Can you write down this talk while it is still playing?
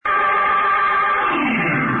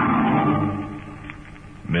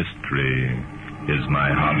my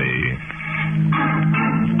hobby.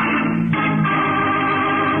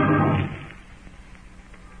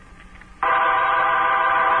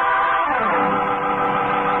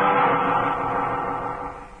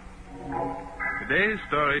 Today's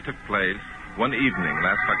story took place one evening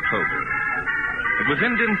last October. It was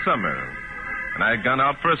Indian summer, and I had gone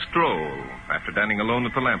out for a stroll after dining alone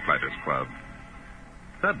at the Lamplighters Club.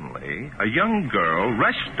 Suddenly, a young girl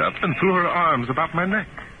rushed up and threw her arms about my neck.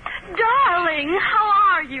 Darling, how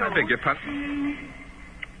are you? I beg your pardon.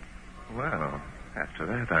 Well, after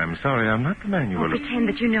that, I'm sorry I'm not the man you were looking Pretend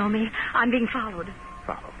that you know me. I'm being followed.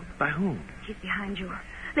 for. By whom? She's behind you,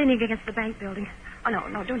 leaning against the bank building. Oh,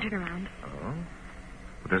 no, don't turn around. Oh?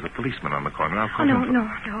 Well, there's a policeman on the corner. I'll call Oh, no, him. no.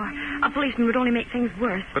 A policeman would only make things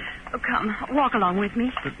worse. But- Oh, come, walk along with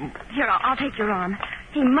me. But- Here, I'll take your arm.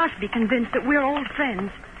 He must be convinced that we're old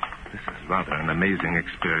friends. This is rather an amazing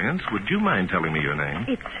experience. Would you mind telling me your name?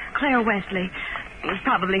 It's Claire Wesley. You've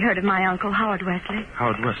probably heard of my uncle, Howard Wesley.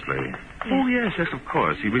 Howard Wesley. Oh, yes, of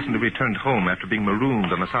course. He recently returned home after being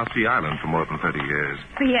marooned on the South Sea Island for more than 30 years.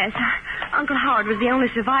 Yes, Uncle Howard was the only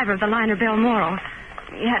survivor of the liner Balmoral.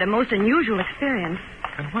 He had a most unusual experience.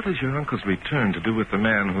 And what has your uncle's return to do with the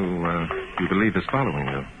man who you believe is following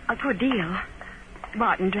you? A good deal.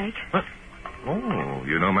 Barton Drake. What? Oh,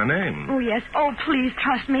 you know my name. Oh, yes. Oh, please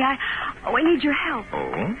trust me. I need your help.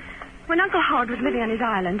 Oh? When Uncle Howard was living on his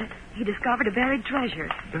island, he discovered a buried treasure.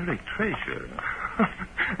 Buried treasure.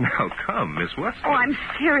 Now, come, Miss Wesley. Oh, I'm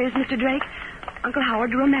serious, Mr. Drake. Uncle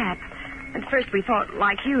Howard drew a map. At first we thought,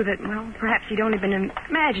 like you, that, well, perhaps he'd only been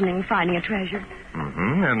imagining finding a treasure.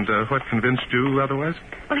 Mm-hmm. And what convinced you otherwise?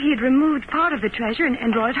 Well, he had removed part of the treasure and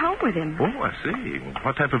brought it home with him. Oh, I see.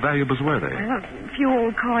 What type of valuables were they? Well, a few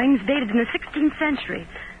old coins dated in the 16th century.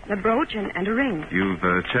 A brooch and a ring. You've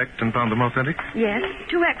checked and found them authentic? Yes,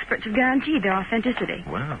 2 experts have guaranteed their authenticity.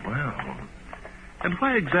 Well. And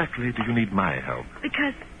why exactly do you need my help?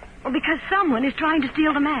 Because someone is trying to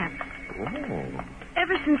steal the map. Oh.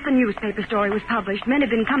 Ever since the newspaper story was published, men have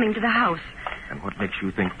been coming to the house. And what makes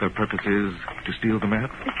you think their purpose is to steal the map?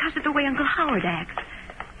 Because of the way Uncle Howard acts.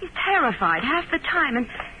 He's terrified half the time, and...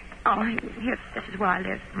 Oh, here, this is where I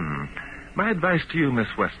live. My advice to you, Miss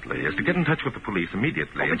Wesley, is to get in touch with the police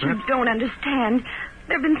immediately. Oh, but and you don't understand.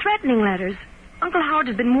 There have been threatening letters. Uncle Howard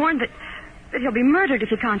has been warned that he'll be murdered if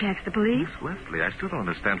he contacts the police. Miss Wesley, I still don't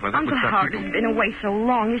understand why that Uncle would stop Howard people. has been away so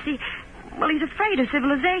long. You see, well, he's afraid of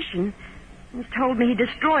civilization. He's told me he'd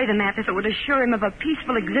destroy the map if it would assure him of a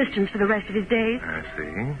peaceful existence for the rest of his days. I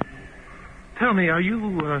see. Tell me, are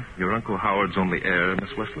you your Uncle Howard's only heir,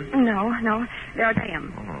 Miss Wesley? No. There I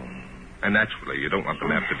am. Oh. And naturally, you don't want the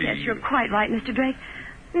map to be... Yes, you're quite right, Mr. Drake.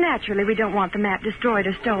 Naturally, we don't want the map destroyed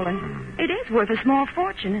or stolen. It is worth a small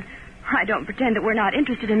fortune. I don't pretend that we're not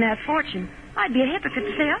interested in that fortune. I'd be a hypocrite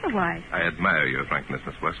to say otherwise. I admire your frankness,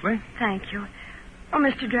 Miss Wesley. Thank you. Oh,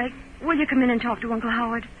 Mr. Drake, will you come in and talk to Uncle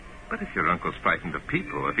Howard? But if your uncle's frightened of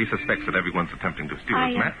people, if he suspects that everyone's attempting to steal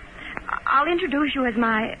his map... I'll introduce you as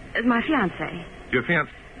my fiancé. Your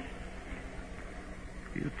fiancé...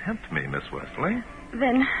 You tempt me, Miss Wesley.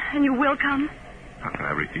 Then you will come? How can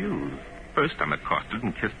I refuse? First, I'm accosted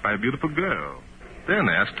and kissed by a beautiful girl. Then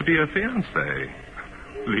asked to be her fiancé.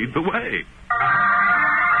 Lead the way.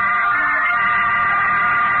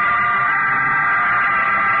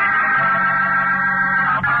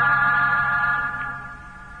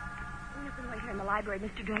 You can wait here in the library,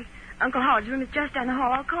 Mr. Drake. Uncle Howard's room is just down the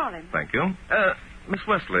hall. I'll call him. Thank you. Miss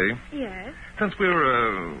Wesley, Yes? since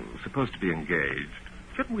we're supposed to be engaged,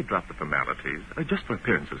 shouldn't we drop the formalities? Just for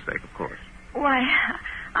appearance's sake, of course. Why,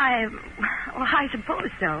 I suppose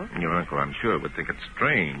so. Your uncle, I'm sure, would think it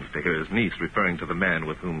strange to hear his niece referring to the man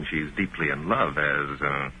with whom she's deeply in love as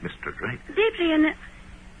Mr. Drake. Deeply in...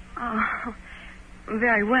 Oh,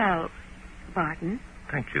 very well, Barton.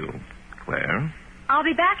 Thank you, Claire. I'll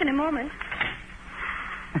be back in a moment.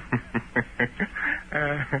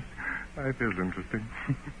 Life is interesting.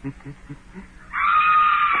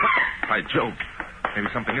 By Jove. Maybe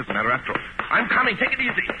something is the matter after all. I'm coming. Take it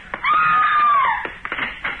easy.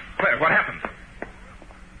 Claire, what happened?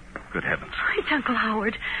 Good heavens. It's Uncle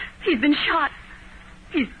Howard. He's been shot.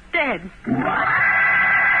 He's dead.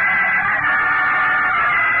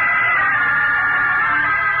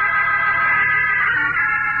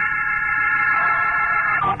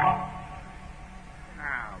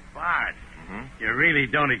 You really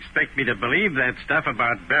don't expect me to believe that stuff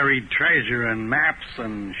about buried treasure and maps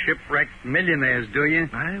and shipwrecked millionaires, do you?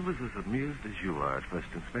 I was as amused as you are at first,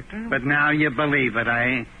 Inspector. But now you believe it,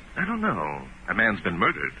 eh? I don't know. A man's been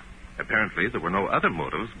murdered. Apparently, there were no other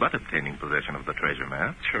motives but obtaining possession of the treasure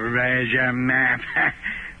map. Treasure map.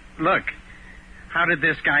 Look, How did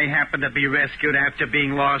this guy happen to be rescued after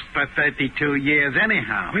being lost for 32 years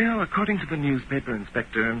anyhow? Well, according to the newspaper,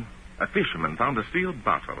 Inspector, a fisherman found a sealed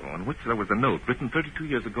bottle on which there was a note written 32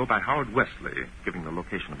 years ago by Howard Wesley, giving the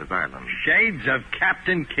location of his island. Shades of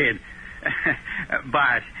Captain Kidd.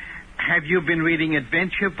 Bart, have you been reading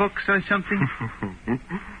adventure books or something?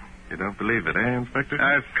 You don't believe it, eh, Inspector?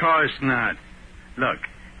 Of course not. Look,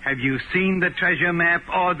 have you seen the treasure map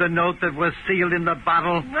or the note that was sealed in the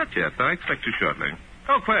bottle? Not yet, though. I expect you shortly.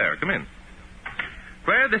 Oh, Claire, come in.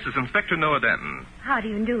 Claire, this is Inspector Noah Danton. How do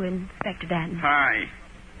you do, Inspector Danton? Hi.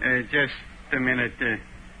 Just a minute.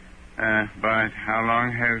 Bart, how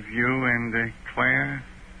long have you and Claire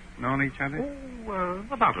known each other? Oh,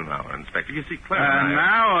 about an hour, Inspector. You see, Claire An and I...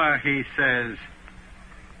 hour, he says.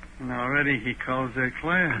 And already he calls her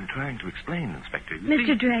Claire. I'm trying to explain, Inspector. You Mr.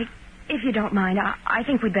 see... Drake, if you don't mind, I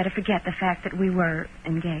think we'd better forget the fact that we were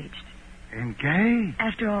engaged. Engaged?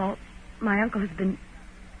 After all, my uncle is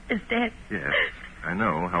dead. Yes, I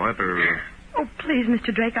know. However... Oh, please,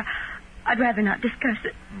 Mr. Drake, I'd rather not discuss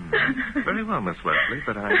it. Very well, Miss Wesley,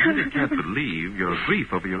 but I really can't believe your grief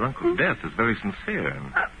over your uncle's death is very sincere.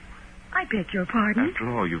 I beg your pardon. After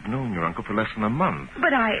all, you've known your uncle for less than a month.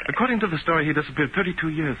 But According to the story, he disappeared 32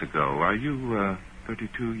 years ago. Are you,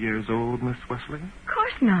 32 years old, Miss Wesley? Of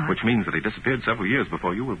course not. Which means that he disappeared several years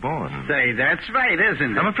before you were born. Say, that's right,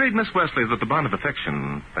 isn't it? I'm afraid, Miss Wesley, that the bond of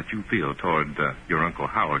affection that you feel toward your Uncle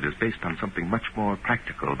Howard is based on something much more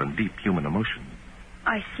practical than deep human emotion.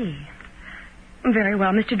 I see. Very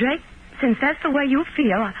well, Mr. Drake. Since that's the way you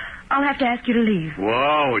feel, I'll have to ask you to leave.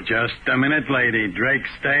 Whoa, just a minute, lady. Drake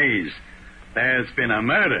stays. There's been a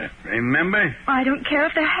murder, remember? I don't care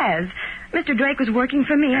if there has. Mr. Drake was working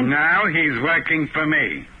for me, And and... now he's working for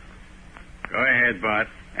me. Go ahead, Bart.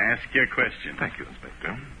 Ask your question. Thank you,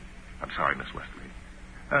 Inspector. I'm sorry, Miss Wesley.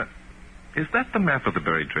 Is that the map of the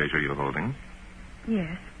buried treasure you're holding?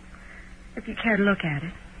 Yes. If you care to look at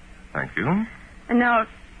it. Thank you. And now,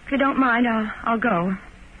 if you don't mind, I'll go.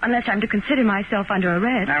 Unless I'm to consider myself under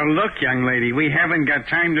arrest. Now, look, young lady, we haven't got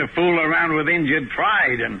time to fool around with injured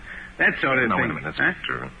pride and that sort of No, thing. wait a minute,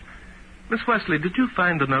 Inspector. Miss Wesley, did you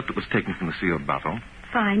find the note that was taken from the sealed bottle?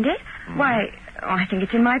 Find it? Why, I think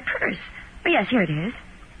it's in my purse. Oh, yes, here it is.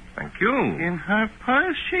 Thank you. In her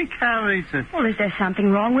purse, she carries it. Well, is there something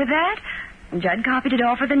wrong with that? Judd copied it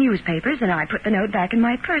all for the newspapers, and I put the note back in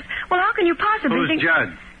my purse. Well, how can you possibly Who's think...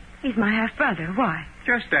 Judd? He's my half-brother. Why?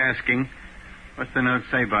 Just asking. What's the note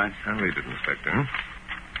say, Bart? I'll read it, Inspector.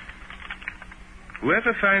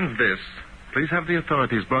 Whoever finds this, please have the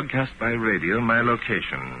authorities broadcast by radio my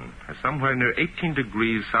location. Somewhere near 18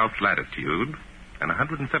 degrees south latitude and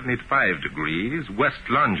 175 degrees west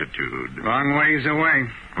longitude. Long ways away.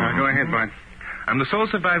 Now, go ahead, Bart. I'm the sole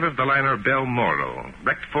survivor of the liner Balmoral,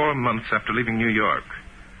 wrecked 4 months after leaving New York.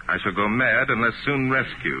 I shall go mad unless soon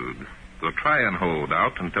rescued. We'll try and hold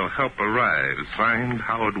out until help arrives. Signed,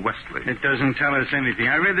 Howard Wesley. It doesn't tell us anything.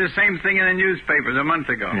 I read the same thing in the newspapers a month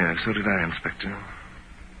ago. Yeah, so did I, Inspector.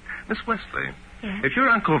 Miss Wesley, Yes? if your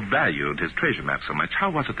uncle valued his treasure map so much,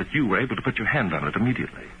 how was it that you were able to put your hand on it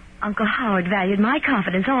immediately? Uncle Howard valued my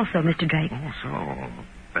confidence also, Mr. Drake. Oh, so.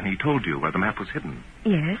 Then he told you where the map was hidden.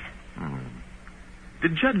 Yes?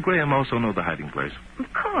 Did Judd Graham also know the hiding place? Of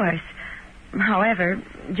course. However,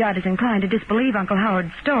 Judd is inclined to disbelieve Uncle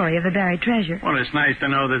Howard's story of the buried treasure. Well, it's nice to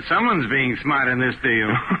know that someone's being smart in this deal.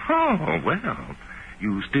 Oh, well.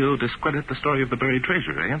 You still discredit the story of the buried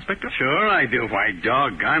treasure, eh, Inspector? Sure I do. Why,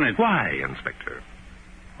 doggone it. Why, Inspector?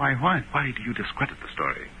 Why, what? Why do you discredit the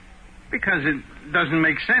story? Because it doesn't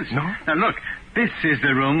make sense. No? Now, look, this is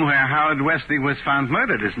the room where Howard Wesley was found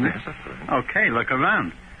murdered, isn't it? Yes, that's right. Okay, look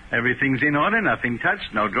around. Everything's in order, nothing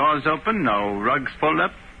touched, no drawers open, no rugs pulled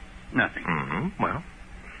up, nothing. Mm-hmm. Well,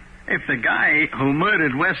 If the guy who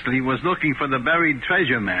murdered Wesley was looking for the buried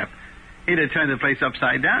treasure map, he'd have turned the place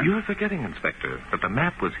upside down. you're forgetting, Inspector, that the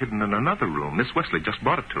map was hidden in another room. Miss Wesley just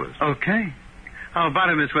brought it to us. Okay. How about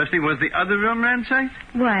it, Miss Wesley? Was the other room ransacked?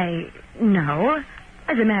 Why, no.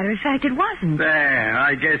 As a matter of fact, it wasn't. There,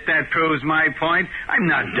 I guess that proves my point. I'm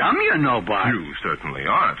not dumb, you know, Bart. You certainly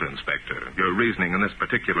aren't, Inspector. Your reasoning in this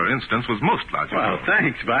particular instance was most logical. Well,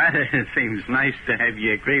 thanks, Bart. It seems nice to have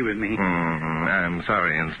you agree with me. I'm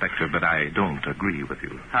sorry, Inspector, but I don't agree with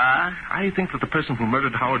you. Huh? I think that the person who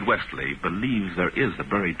murdered Howard Wesley believes there is a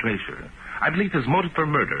buried treasure. I believe his motive for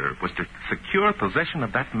murder was to secure possession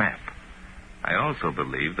of that map. I also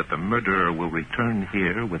believe that the murderer will return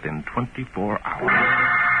here within 24 hours.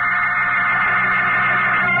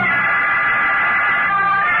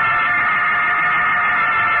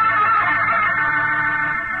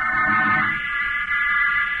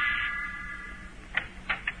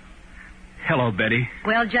 Hello, Betty.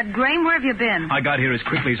 Well, Judd Graham, where have you been? I got here as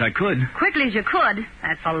quickly as I could. Quickly as you could?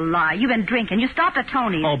 That's a lie. You've been drinking. You stopped at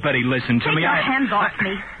Tony's. Oh, Betty, listen to Take me. your hands off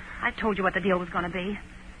me. I told you what the deal was going to be.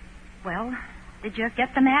 Well, did you get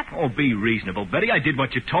the map? Oh, be reasonable, Betty. I did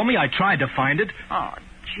what you told me. I tried to find it. Oh,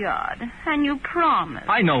 Judd. And you promised.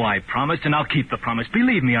 I know I promised, and I'll keep the promise.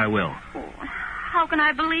 Believe me, I will. Oh, how can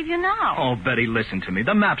I believe you now? Oh, Betty, listen to me.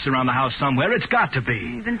 The map's around the house somewhere. It's got to be.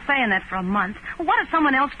 You've been saying that for a month. What if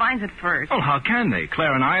someone else finds it first? Well, how can they?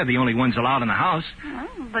 Claire and I are the only ones allowed in the house.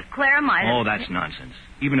 Well, but Claire might have... Oh, that's nonsense.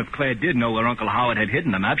 Even if Claire did know where Uncle Howard had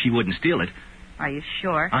hidden the map, she wouldn't steal it. Are you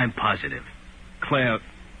sure? I'm positive. Claire...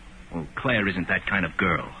 Well, Claire isn't that kind of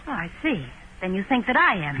girl. Oh, I see. Then you think that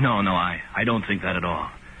I am. No, I don't think that at all.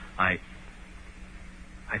 I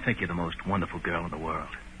think you're the most wonderful girl in the world.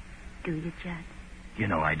 Do you, Judd? You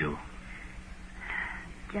know I do.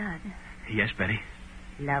 Judd. Yes, Betty?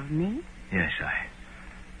 Love me? Yes,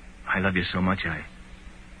 I love you so much, I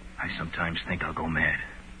sometimes think I'll go mad.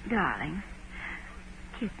 Darling,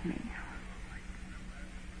 kiss me.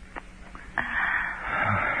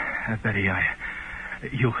 Betty,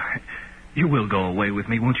 you will go away with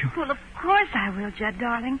me, won't you? Well, of course I will, Judd,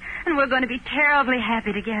 darling. And we're going to be terribly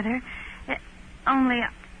happy together. Only...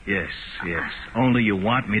 Yes. Only you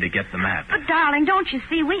want me to get the map. But, darling, don't you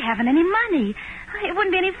see, we haven't any money. It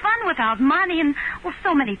wouldn't be any fun without money, and, well,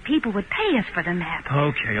 so many people would pay us for the map.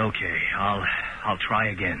 Okay. I'll try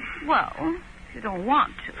again. Well, you don't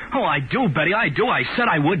want to. Oh, I do, Betty, I do. I said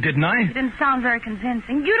I would, didn't I? You didn't sound very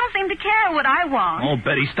convincing. You don't seem to care what I want. Oh,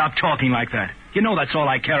 Betty, stop talking like that. You know that's all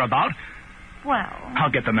I care about. Well... I'll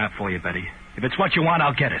get the map for you, Betty. If it's what you want,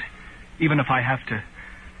 I'll get it. Even if I have to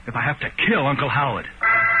kill Uncle Howard.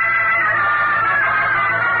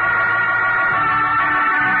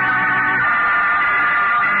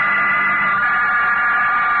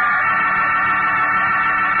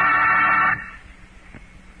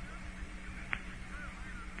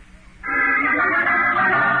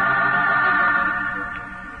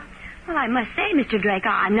 Well, I must say, Mr. Drake,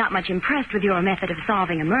 I'm not much impressed with your method of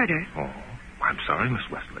solving a murder. Oh, I'm sorry, Miss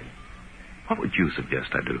Wesley. What would you suggest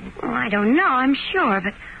I do? Well, I don't know, I'm sure,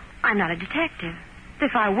 but I'm not a detective.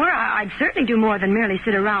 If I were, I'd certainly do more than merely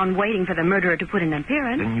sit around waiting for the murderer to put in an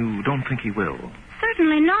appearance. Then you don't think he will?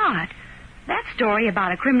 Certainly not. That story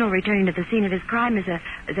about a criminal returning to the scene of his crime is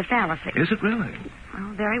a fallacy. Is it really?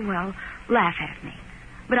 Well, very well. Laugh at me.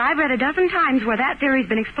 But I've read a dozen times where that theory's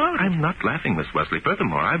been exploded. I'm not laughing, Miss Wesley.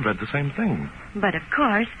 Furthermore, I've read the same thing. But, of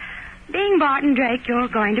course, being Barton Drake, you're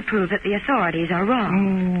going to prove that the authorities are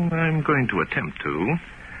wrong. I'm going to attempt to.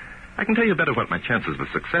 I can tell you better what my chances of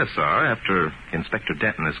success are after Inspector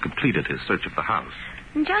Danton has completed his search of the house.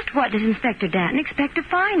 And just what does Inspector Danton expect to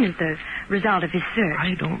find as the result of his search?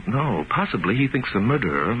 I don't know. Possibly he thinks the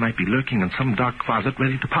murderer might be lurking in some dark closet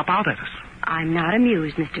ready to pop out at us. I'm not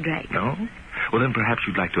amused, Mr. Drake. No? Well, then perhaps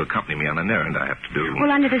you'd like to accompany me on an errand I have to do.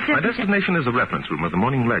 Well, under the My destination is the reference room of the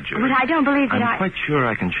Morning Ledger. But I don't believe that I'm quite sure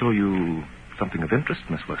I can show you something of interest,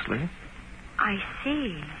 Miss Wesley. I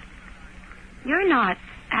see. You're not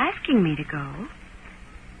asking me to go.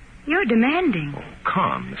 You're demanding. Oh,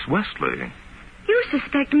 come, Miss Wesley. You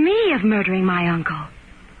suspect me of murdering my uncle.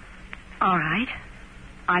 All right.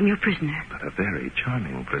 I'm your prisoner. But a very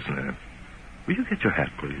charming prisoner. Will you get your hat,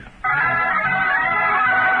 please?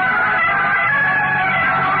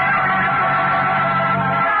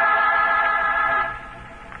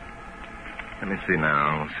 Let me see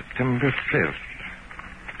now. September 5th.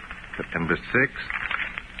 September 6th.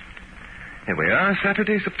 Here we are,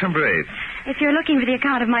 Saturday, September 8th. If you're looking for the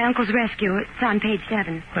account of my uncle's rescue, it's on page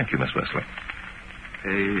 7. Thank you, Miss Wesley.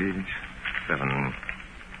 Page 7.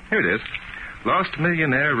 Here it is. Lost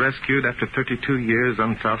millionaire rescued after 32 years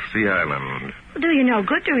on South Sea Island. Well, do you no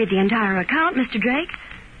good to read the entire account, Mr. Drake?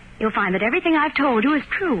 You'll find that everything I've told you is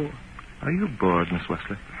true. Are you bored, Miss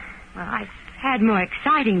Wesley? Well, I've had more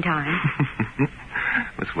exciting times.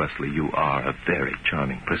 Miss Wesley, you are a very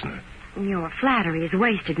charming prisoner. Your flattery is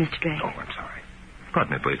wasted, Mr. Drake. Oh, I'm sorry.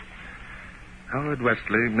 Pardon me, please. Howard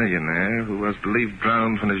Wesley, millionaire, who was believed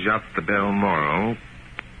drowned from his yacht, the Balmoral.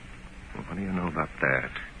 Well, what do you know about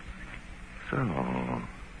that? So,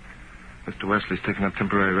 Mr. Wesley's taken up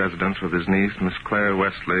temporary residence with his niece, Miss Claire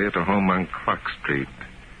Wesley, at a home on Clark Street.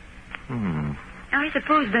 I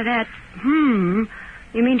suppose by that,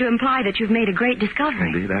 you mean to imply that you've made a great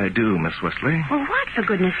discovery. Indeed, I do, Miss Wesley. Well, what, for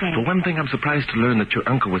goodness sake? For one thing, I'm surprised to learn that your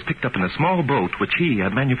uncle was picked up in a small boat which he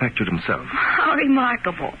had manufactured himself. How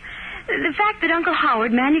remarkable. The fact that Uncle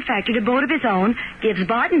Howard manufactured a boat of his own gives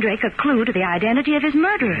Barton Drake a clue to the identity of his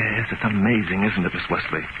murderer. Yes, it's amazing, isn't it, Miss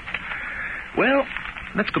Wesley? Well,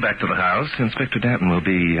 let's go back to the house. Inspector Danton will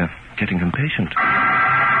be getting impatient.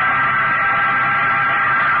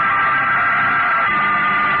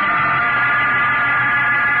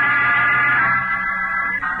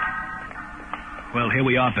 Here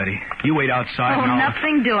we are, Betty. You wait outside Oh, and I'll...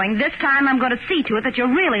 nothing doing. This time I'm going to see to it that you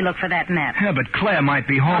really look for that map. Yeah, but Claire might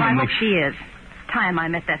be home Well, I and hope she is. Time I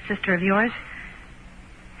met that sister of yours.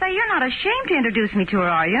 Say, you're not ashamed to introduce me to her,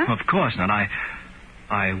 are you? Of course not.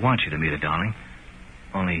 I want you to meet her, darling.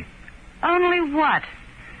 Only... Only what?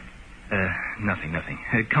 Nothing.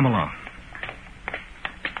 Come along.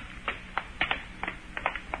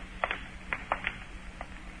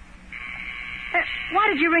 Why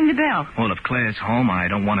did you ring the bell? Well, if Claire's home, I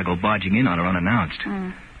don't want to go barging in on her unannounced.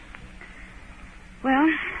 Well,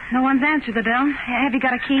 no one's answered the bell. Have you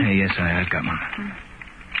got a key? Yes, I've got one.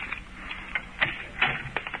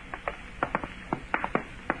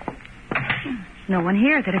 No one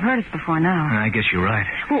here that have heard us before now. I guess you're right.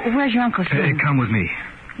 Well, where's your uncle's room? Come with me.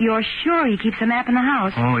 You're sure he keeps a map in the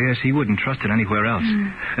house? Oh, yes, he wouldn't trust it anywhere else.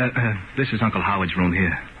 This is Uncle Howard's room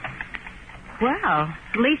here. Well,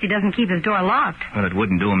 at least he doesn't keep his door locked. Well, it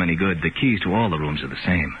wouldn't do him any good. The keys to all the rooms are the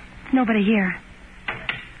same. Nobody here.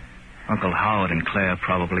 Uncle Howard and Claire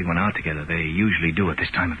probably went out together. They usually do at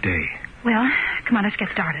this time of day. Well, come on, let's get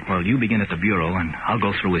started. Well, you begin at the bureau, and I'll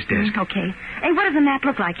go through his desk. Okay. Hey, what does the map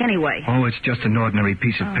look like anyway? Oh, it's just an ordinary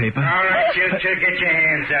piece of paper. All right, you two, get your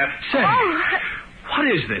hands up. Say, what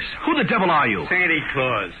is this? Who the devil are you? Santa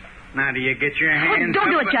Claus. Now, do you get your hands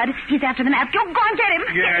Don't do up? it, Judd. He's after the map. Go and get him.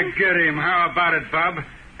 Yeah, get him. How about it, Bob?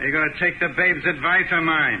 Are you going to take the babe's advice or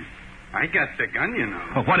mine? I got the gun, you know.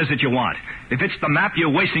 Well, what is it you want? If it's the map,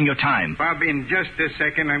 you're wasting your time. Bob, in just a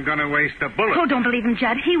second, I'm going to waste a bullet. Oh, don't believe him,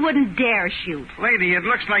 Judd. He wouldn't dare shoot. Lady, it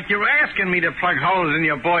looks like you're asking me to plug holes in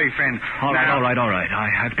your boyfriend. All Now, right.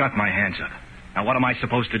 I've got my hands up. Now, what am I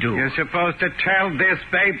supposed to do? You're supposed to tell this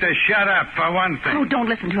babe to shut up, for one thing. Oh, don't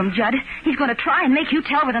listen to him, Judd. He's going to try and make you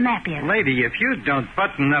tell where the map is. Lady, if you don't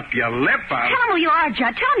button up your lip, I'll... Tell him who you are,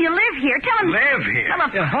 Judd. Tell him you live here. Tell him... Live here? Well,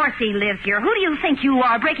 of course he lives here. Who do you think you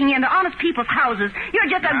are, breaking into honest people's houses? You're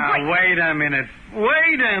just a Now, great... wait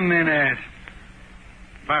a minute.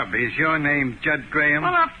 Bob, is your name Judd Graham?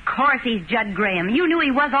 Well, of course he's Judd Graham. You knew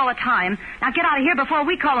he was all the time. Now get out of here before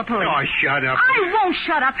we call the police. Oh, shut up. I won't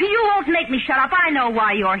shut up. You won't make me shut up. I know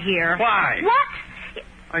why you're here. Why? What?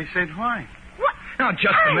 I said why? What? Now,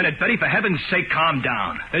 just a minute, Betty. For heaven's sake, calm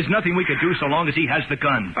down. There's nothing we could do so long as he has the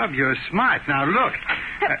gun. Bob, you're smart. Now, look.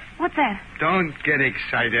 What's that? Don't get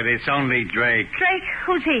excited. It's only Drake. Drake?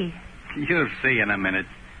 Who's he? You'll see in a minute.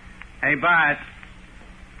 Hey, Bart.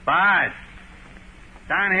 Bart.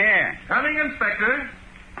 Down here. Coming, Inspector.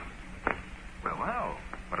 Well,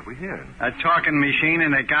 what have we here? A talking machine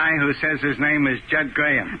and a guy who says his name is Judd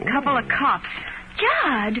Graham. A couple of cops.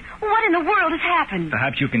 Judd, what in the world has happened?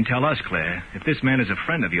 Perhaps you can tell us, Claire. If this man is a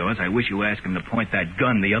friend of yours, I wish you asked him to point that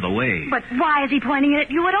gun the other way. But why is he pointing it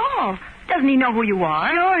at you at all? Doesn't he know who you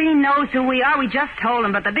are? Sure, he knows who we are. We just told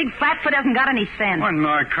him, but the big flatfoot hasn't got any sense. One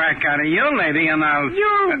more crack out of you, lady, and I'll...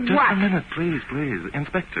 You Just what? a minute, please.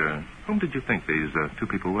 Inspector, whom did you think these two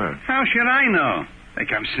people were? How should I know? They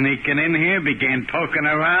come sneaking in here, began poking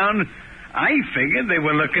around. I figured they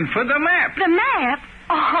were looking for the map. The map?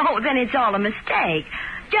 Oh, then it's all a mistake.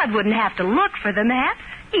 Judd wouldn't have to look for the map.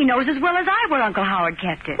 He knows as well as I where Uncle Howard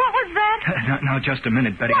kept it. What was that? Now, just a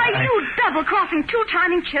minute, Betty. Why, you double-crossing,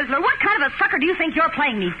 two-timing chiseler. What kind of a sucker do you think you're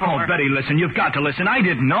playing me for? Oh, Betty, listen. You've got to listen. I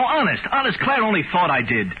didn't know. Honest. Claire only thought I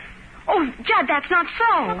did. Oh, Judd, that's not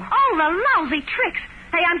so. Oh, the lousy tricks.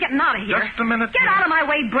 Hey, I'm getting out of here. Just a minute. Get out of my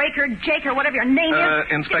way, Breaker, Jake, or whatever your name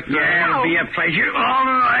is. Inspector. Yeah, it'll be a pleasure. All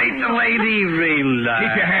right, lady, relax.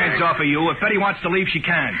 Keep your hands off of you. If Betty wants to leave, she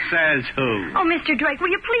can. Says who? Oh, Mr. Drake,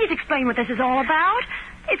 will you please explain what this is all about?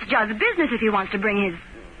 It's Judd's business if he wants to bring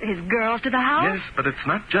his girls to the house. Yes, but it's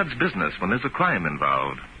not Judd's business when there's a crime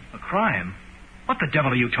involved. A crime? What the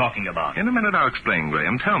devil are you talking about? In a minute, I'll explain,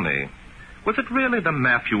 Graham. Tell me, was it really the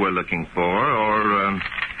map you were looking for, or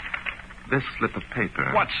this slip of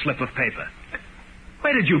paper? What slip of paper?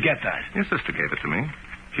 Where did you get that? Your sister gave it to me.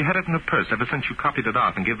 She had it in her purse ever since you copied it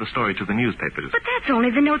off and gave the story to the newspapers. But that's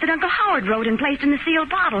only the note that Uncle Howard wrote and placed in the sealed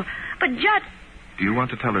bottle. But Judd... Do you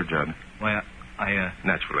want to tell her, Judd? Why,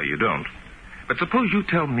 Naturally, you don't. But suppose you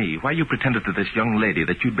tell me why you pretended to this young lady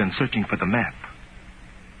that you'd been searching for the map.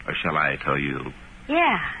 Or shall I tell you?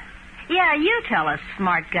 Yeah. Yeah, you tell us,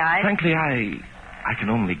 smart guy. Frankly, I can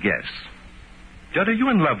only guess. Judd, are you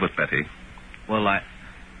in love with Betty? Well,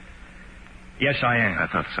 Yes, I am. I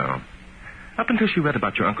thought so. Up until she read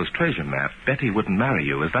about your uncle's treasure map, Betty wouldn't marry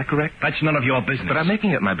you. Is that correct? That's none of your business. But I'm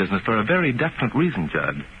making it my business for a very definite reason,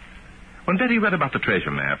 Judd. When Betty read about the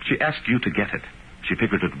treasure map, she asked you to get it. She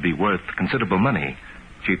figured it would be worth considerable money.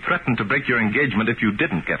 She threatened to break your engagement if you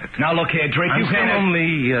didn't get it. Now, look here, Drake, I'm you still can't...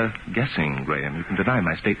 only guessing, Graham. You can deny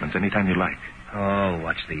my statements any time you like. Oh,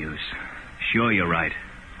 what's the use? Sure, you're right.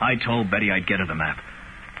 I told Betty I'd get her the map.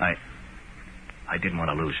 I didn't want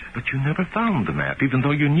to lose it. But you never found the map, even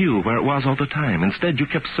though you knew where it was all the time. Instead, you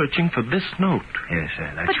kept searching for this note. Yes,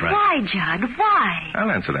 that's But right. why, Judd? Why?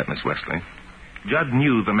 I'll answer that, Miss Wesley. Judd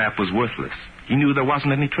knew the map was worthless. He knew there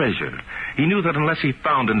wasn't any treasure. He knew that unless he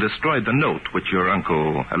found and destroyed the note, which your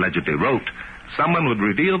uncle allegedly wrote, someone would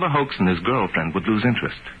reveal the hoax and his girlfriend would lose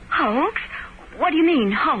interest. Hoax? What do you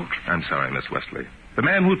mean, hoax? I'm sorry, Miss Wesley. The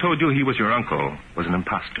man who told you he was your uncle was an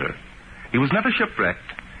imposter. He was never shipwrecked.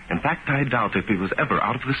 In fact, I doubt if he was ever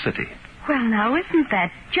out of the city. Well, now, isn't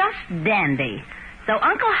that just dandy? So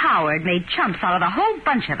Uncle Howard made chumps out of the whole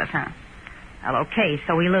bunch of us, huh? Well, okay,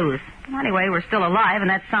 so we lose. Anyway, we're still alive, and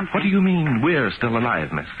that's something. What do you mean we're still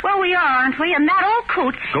alive, miss? Well, we are, aren't we? And that old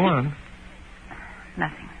coot... Go on.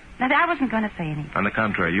 Nothing. I wasn't going to say anything. On the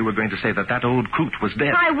contrary, you were going to say that old coot was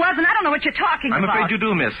dead. I wasn't. I don't know what you're talking I'm about. afraid you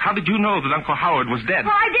do, miss. How did you know that Uncle Howard was dead?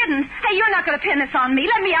 Well, I didn't. Hey, you're not going to pin this on me.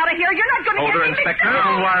 Let me out of here. You're not going to Hold her, get me. Inspector.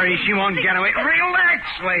 Don't worry, she won't get away. Relax,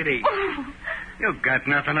 lady. You've got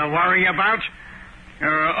nothing to worry about.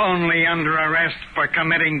 You're only under arrest for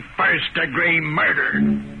committing first-degree murder.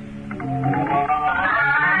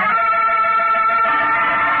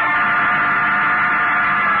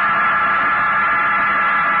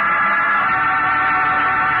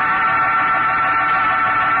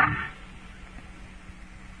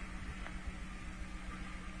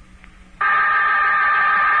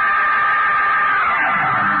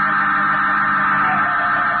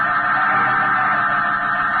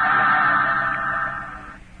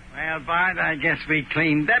 Well, Bart, I guess we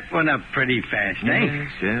cleaned that one up pretty fast, eh?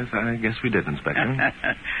 Yes, I guess we did, Inspector.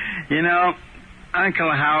 You know,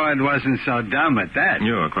 Uncle Howard wasn't so dumb at that.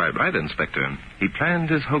 You're quite right, Inspector. He planned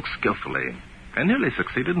his hoax skillfully and nearly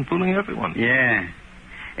succeeded in fooling everyone. Yeah.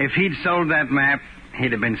 If he'd sold that map,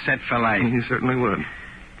 he'd have been set for life. He certainly would.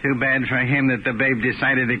 Too bad for him that the babe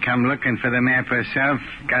decided to come looking for the map herself,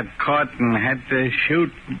 got caught, and had to shoot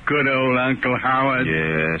good old Uncle Howard.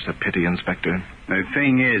 Yes, a pity, Inspector. The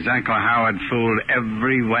thing is, Uncle Howard fooled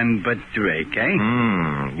everyone but Drake, eh?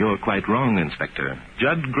 You're quite wrong, Inspector.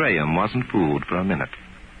 Judd Graham wasn't fooled for a minute.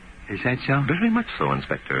 Is that so? Very much so,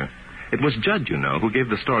 Inspector. It was Judd, you know, who gave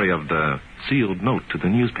the story of the sealed note to the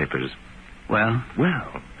newspapers. Well,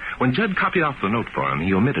 when Judd copied off the note for him,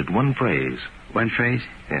 he omitted one phrase. one phrase?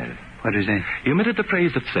 Yes. What is that? He omitted the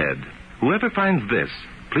phrase that said, "Whoever finds this,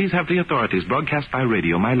 please have the authorities broadcast by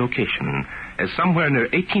radio my location as somewhere near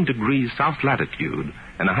 18 degrees south latitude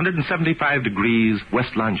and 175 degrees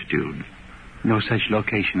west longitude." No such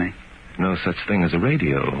location, eh? No such thing as a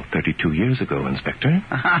radio 32 years ago, Inspector.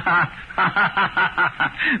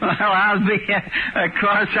 Well, I'll be a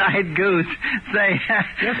cross-eyed goose. Say...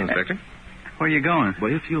 Yes, Inspector. Where are you going?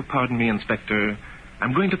 Well, if you'll pardon me, Inspector,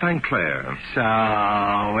 I'm going to find Claire.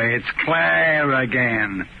 So, it's Claire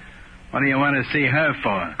again. What do you want to see her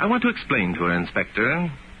for? I want to explain to her,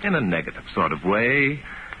 Inspector, in a negative sort of way,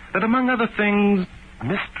 that among other things,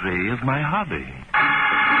 mystery is my hobby.